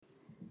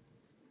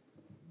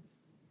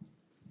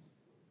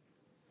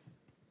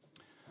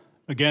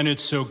Again,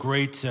 it's so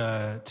great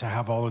to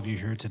have all of you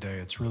here today.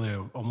 It's really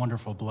a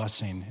wonderful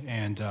blessing,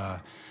 and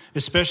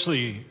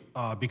especially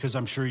because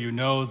I'm sure you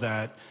know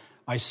that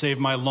I saved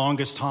my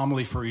longest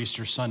homily for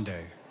Easter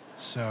Sunday.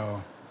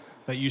 So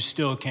that you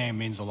still came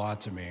means a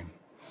lot to me.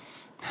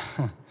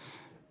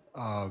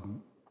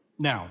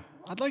 Now,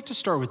 I'd like to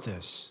start with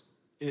this.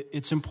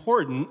 It's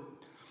important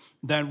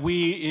that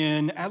we,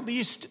 in at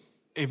least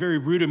a very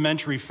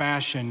rudimentary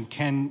fashion,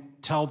 can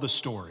tell the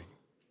story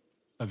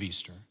of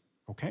Easter.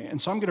 Okay,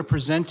 and so I'm going to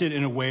present it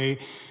in a way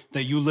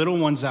that you little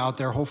ones out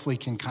there hopefully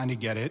can kind of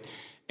get it,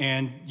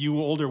 and you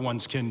older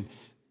ones can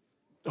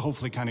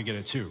hopefully kind of get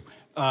it too.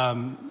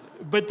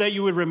 But that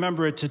you would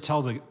remember it to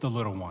tell the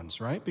little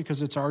ones, right?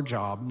 Because it's our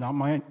job,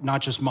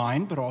 not just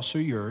mine, but also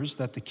yours,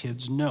 that the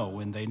kids know,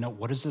 and they know,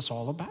 what is this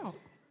all about?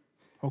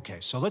 Okay,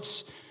 so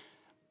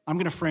I'm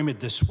going to frame it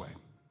this way.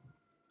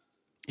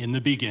 In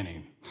the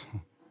beginning,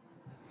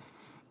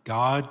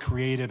 God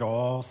created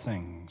all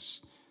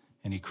things,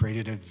 and he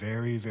created it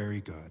very,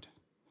 very good,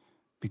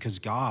 because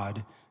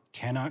God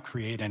cannot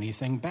create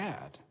anything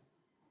bad.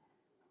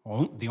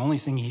 Well, the only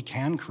thing he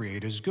can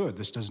create is good.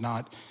 This does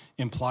not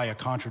imply a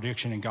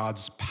contradiction in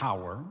God's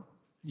power.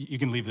 You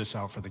can leave this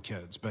out for the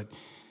kids, but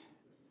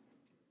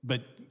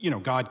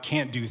God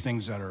can't do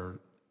things that are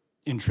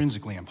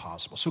intrinsically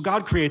impossible. So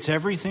God creates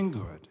everything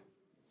good.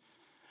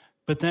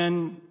 But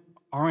then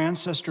our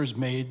ancestors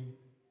made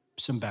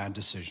some bad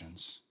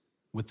decisions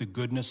with the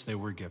goodness they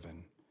were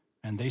given,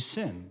 and they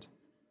sinned.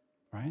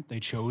 Right? They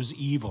chose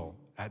evil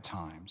at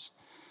times.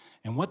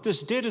 And what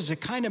this did is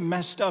it kind of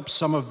messed up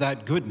some of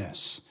that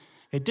goodness.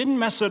 It didn't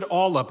mess it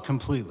all up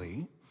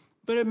completely,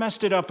 but it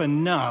messed it up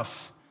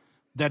enough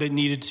that it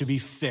needed to be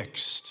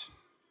fixed.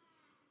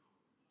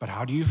 But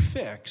how do you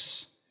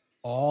fix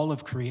all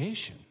of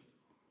creation?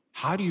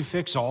 How do you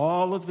fix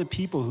all of the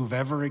people who've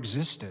ever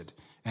existed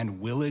and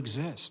will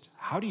exist?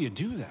 How do you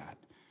do that?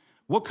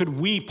 What could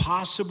we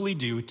possibly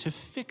do to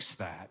fix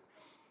that,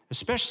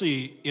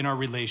 especially in our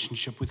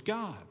relationship with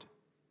God?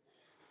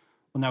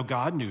 Well, now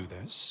God knew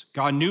this.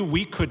 God knew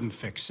we couldn't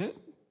fix it.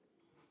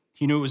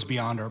 He knew it was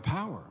beyond our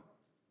power.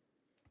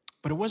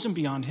 But it wasn't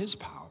beyond his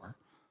power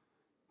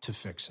to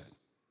fix it.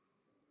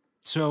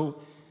 So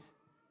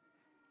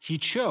he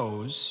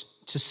chose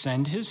to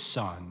send his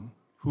son,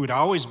 who had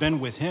always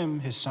been with him,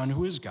 his son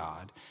who is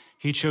God.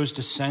 He chose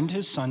to send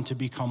his son to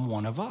become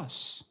one of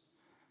us,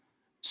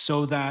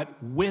 so that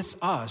with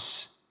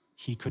us,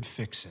 he could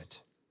fix it.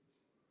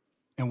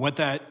 And what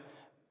that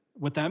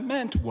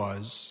meant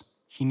was,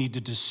 he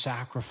needed to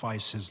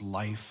sacrifice his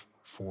life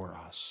for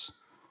us,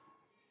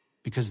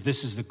 because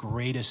this is the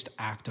greatest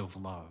act of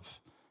love,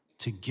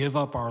 to give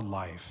up our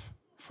life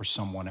for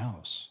someone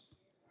else.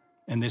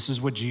 And this is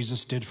what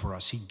Jesus did for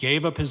us. He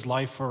gave up his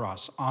life for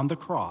us on the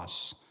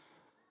cross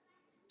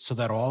so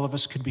that all of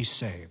us could be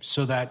saved,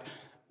 so that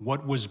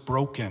what was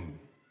broken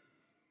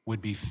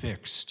would be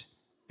fixed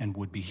and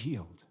would be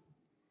healed.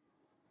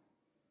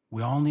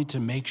 We all need to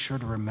make sure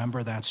to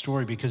remember that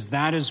story, because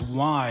that is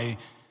why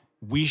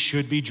we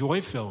should be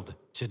joy-filled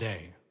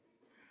today.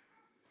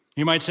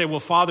 You might say, well,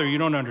 Father, you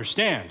don't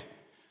understand.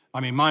 I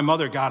mean, my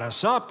mother got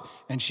us up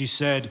and she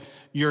said,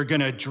 you're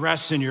going to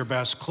dress in your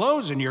best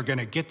clothes and you're going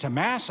to get to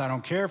Mass. I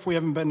don't care if we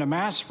haven't been to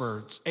Mass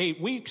for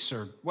 8 weeks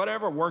or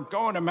whatever. We're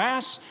going to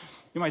Mass.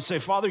 You might say,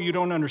 Father, you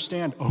don't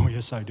understand. Oh,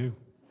 yes, I do.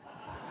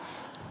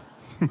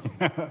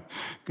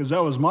 Because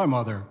that was my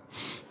mother.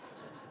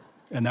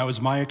 And that was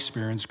my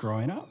experience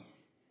growing up.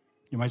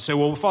 You might say,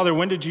 well, Father,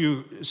 when did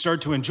you start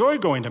to enjoy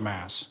going to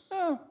Mass?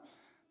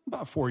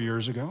 About 4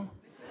 years ago.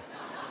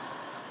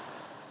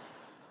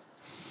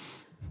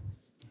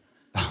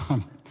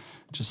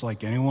 Just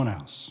like anyone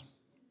else.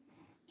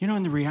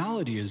 And the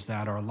reality is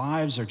that our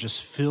lives are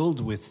just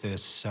filled with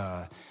this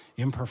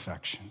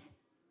imperfection,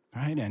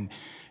 right?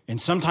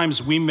 And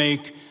sometimes we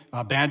make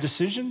bad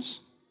decisions.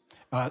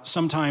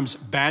 Sometimes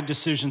bad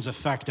decisions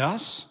affect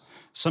us.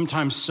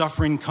 Sometimes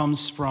suffering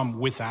comes from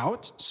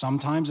without.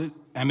 Sometimes it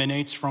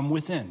emanates from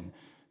within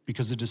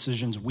because of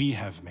decisions we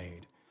have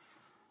made.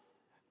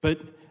 But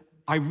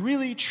I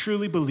really,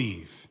 truly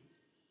believe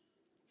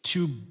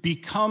to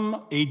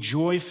become a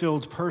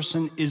joy-filled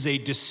person is a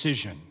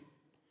decision.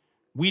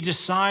 We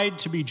decide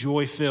to be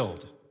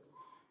joy-filled.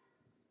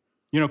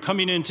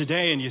 Coming in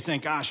today and you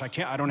think, gosh,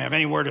 I don't have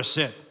anywhere to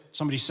sit.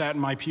 Somebody sat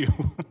in my pew.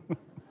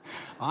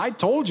 I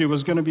told you it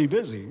was going to be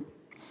busy.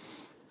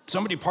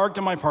 Somebody parked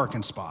in my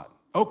parking spot.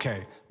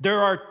 Okay, there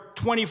are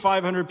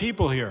 2,500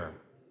 people here.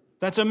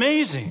 That's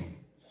amazing.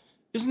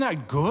 Isn't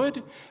that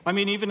good? I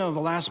mean, even though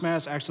the last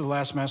Mass we had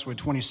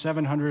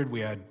 2,700, we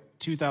had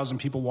 2,000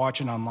 people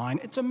watching online.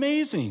 It's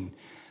amazing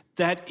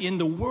that in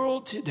the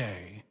world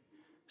today,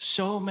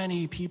 so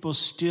many people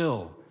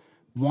still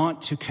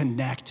want to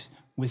connect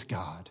with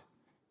God.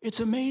 It's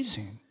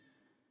amazing.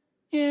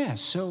 Yeah,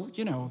 so,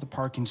 the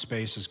parking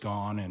space is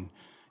gone and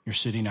you're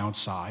sitting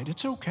outside.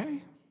 It's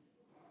okay.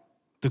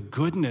 The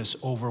goodness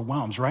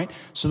overwhelms, right?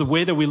 So the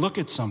way that we look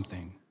at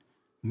something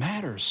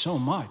matters so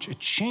much. It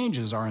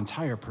changes our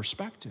entire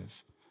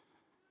perspective.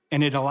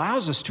 And it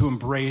allows us to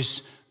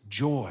embrace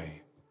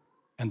joy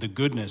and the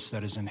goodness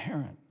that is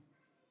inherent.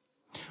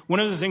 One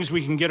of the things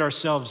we can get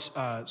ourselves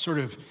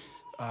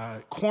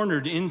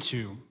cornered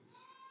into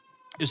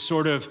is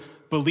sort of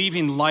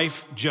believing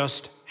life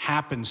just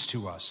happens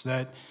to us,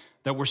 that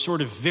we're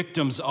sort of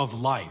victims of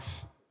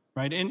life,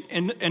 right?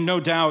 And no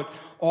doubt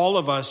all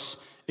of us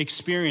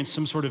experience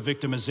some sort of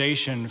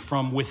victimization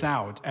from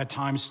without at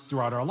times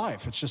throughout our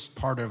life. It's just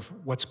part of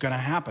what's going to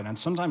happen. And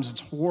sometimes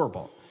it's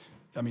horrible.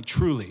 I mean,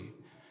 truly.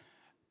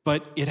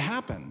 But it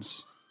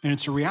happens, and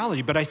it's a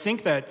reality. But I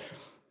think that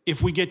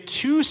if we get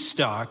too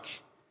stuck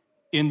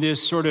in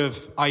this sort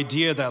of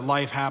idea that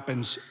life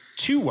happens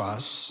to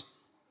us,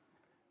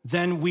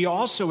 then we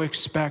also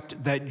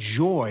expect that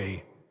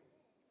joy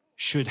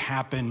should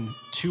happen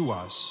to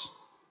us.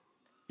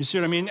 You see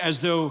what I mean? As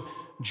though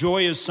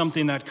joy is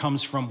something that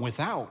comes from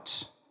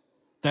without,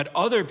 that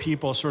other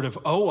people sort of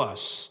owe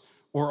us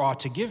or ought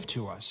to give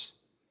to us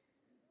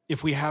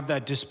if we have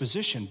that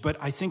disposition. But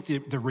I think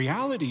the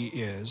reality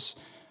is,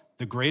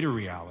 the greater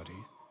reality,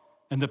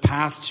 and the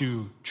path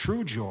to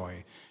true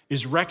joy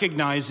is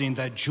recognizing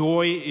that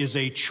joy is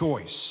a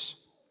choice.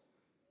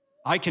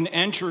 I can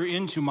enter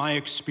into my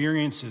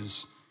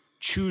experiences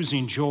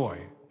choosing joy.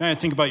 And I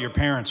think about your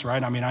parents,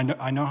 right? I mean,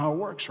 I know how it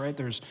works, right?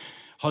 There's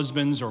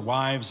husbands or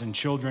wives and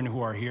children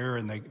who are here,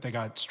 and they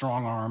got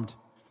strong-armed.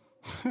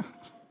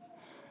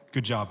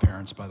 Good job,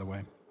 parents, by the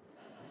way.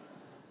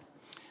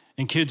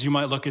 And kids, you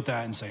might look at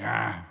that and say,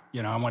 I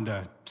wanted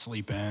to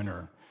sleep in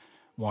or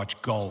watch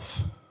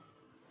golf.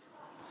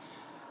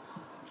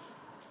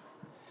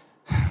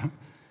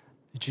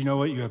 Did you know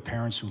what? You have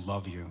parents who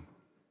love you.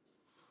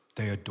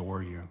 They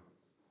adore you.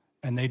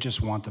 And they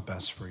just want the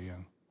best for you.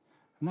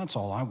 And that's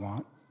all I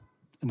want.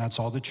 And that's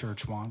all the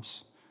church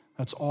wants.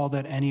 That's all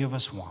that any of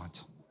us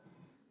want,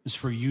 is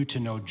for you to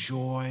know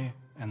joy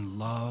and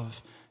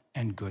love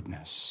and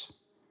goodness.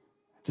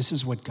 This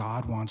is what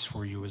God wants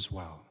for you as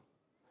well.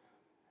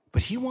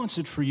 But he wants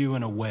it for you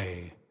in a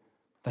way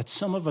that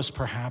some of us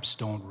perhaps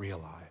don't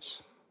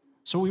realize.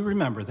 So we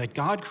remember that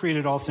God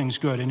created all things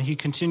good, and he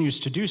continues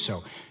to do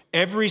so.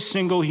 Every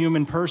single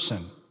human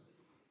person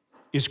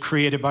is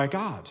created by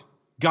God.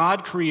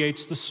 God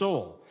creates the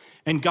soul,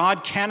 and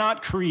God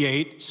cannot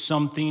create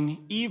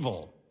something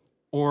evil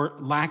or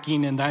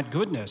lacking in that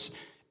goodness.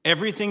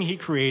 Everything he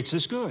creates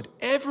is good.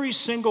 Every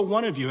single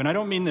one of you, and I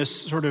don't mean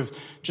this sort of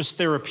just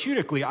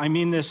therapeutically, I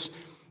mean this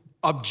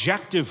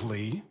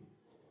objectively,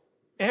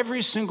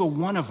 every single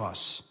one of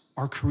us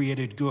are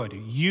created good.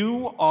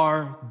 You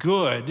are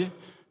good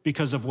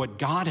because of what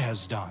God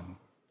has done.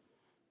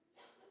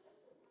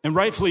 And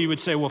rightfully you would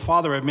say, well,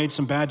 Father, I've made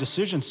some bad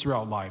decisions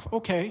throughout life.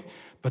 Okay,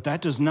 but that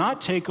does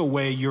not take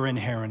away your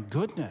inherent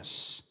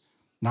goodness,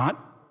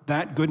 not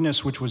that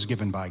goodness which was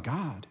given by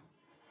God.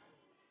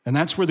 And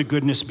that's where the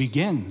goodness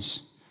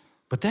begins.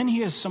 But then he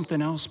has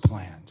something else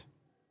planned.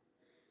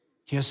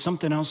 He has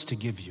something else to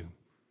give you.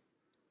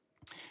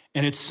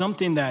 And it's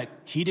something that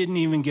he didn't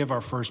even give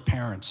our first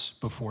parents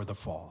before the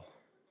fall.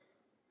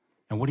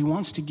 And what he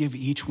wants to give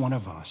each one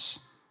of us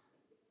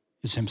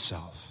is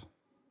himself.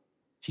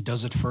 He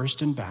does it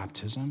first in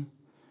baptism.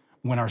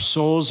 When our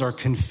souls are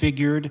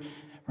configured,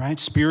 right?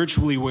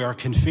 Spiritually, we are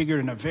configured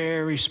in a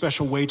very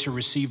special way to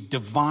receive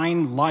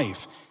divine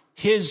life,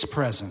 his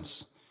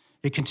presence.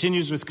 It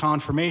continues with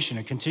confirmation.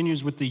 It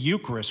continues with the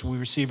Eucharist we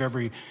receive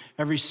every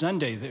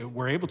Sunday.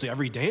 We're able to,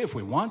 every day if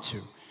we want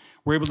to.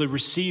 We're able to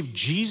receive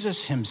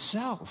Jesus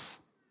himself.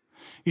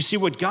 You see,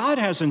 what God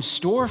has in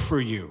store for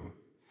you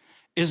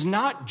is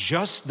not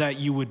just that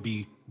you would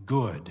be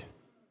good.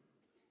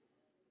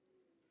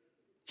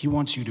 He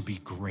wants you to be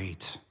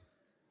great.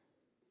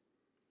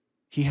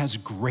 He has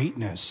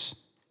greatness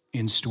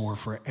in store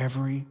for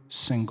every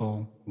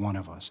single one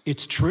of us.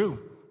 It's true.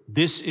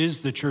 This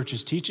is the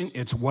church's teaching.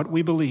 It's what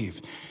we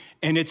believe.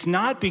 And it's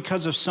not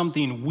because of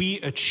something we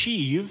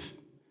achieve.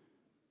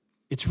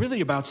 It's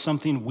really about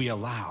something we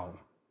allow.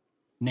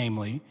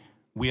 Namely,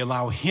 we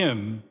allow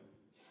him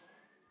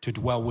to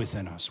dwell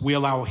within us. We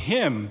allow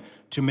him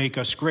to make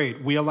us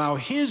great. We allow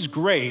his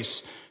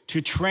grace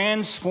to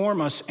transform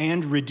us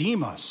and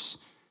redeem us.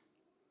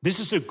 This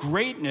is a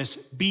greatness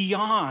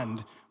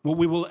beyond what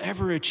we will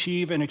ever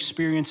achieve and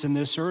experience on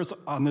this earth,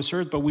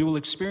 but we will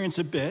experience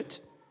a bit.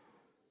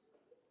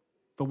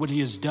 But what he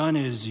has done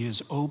is he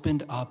has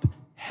opened up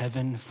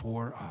heaven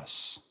for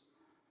us.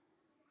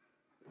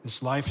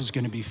 This life is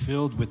going to be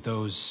filled with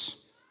those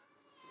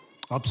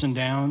ups and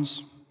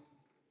downs,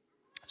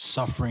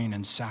 suffering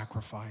and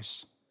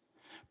sacrifice.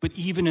 But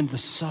even in the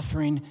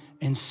suffering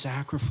and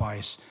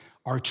sacrifice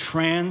are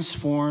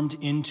transformed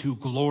into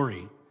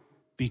glory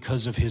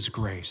because of his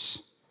grace.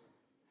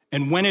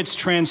 And when it's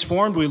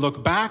transformed, we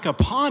look back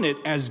upon it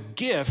as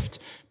gift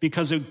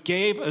because it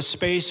gave a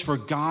space for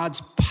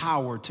God's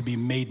power to be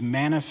made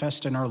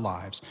manifest in our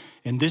lives.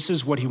 And this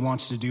is what he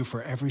wants to do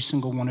for every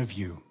single one of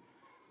you,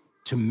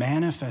 to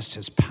manifest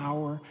his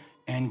power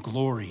and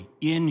glory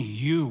in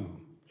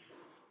you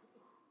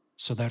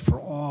so that for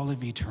all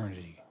of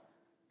eternity,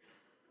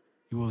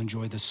 you will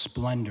enjoy the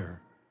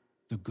splendor,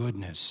 the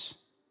goodness,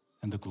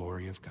 and the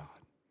glory of God.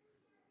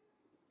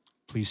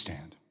 Please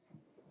stand.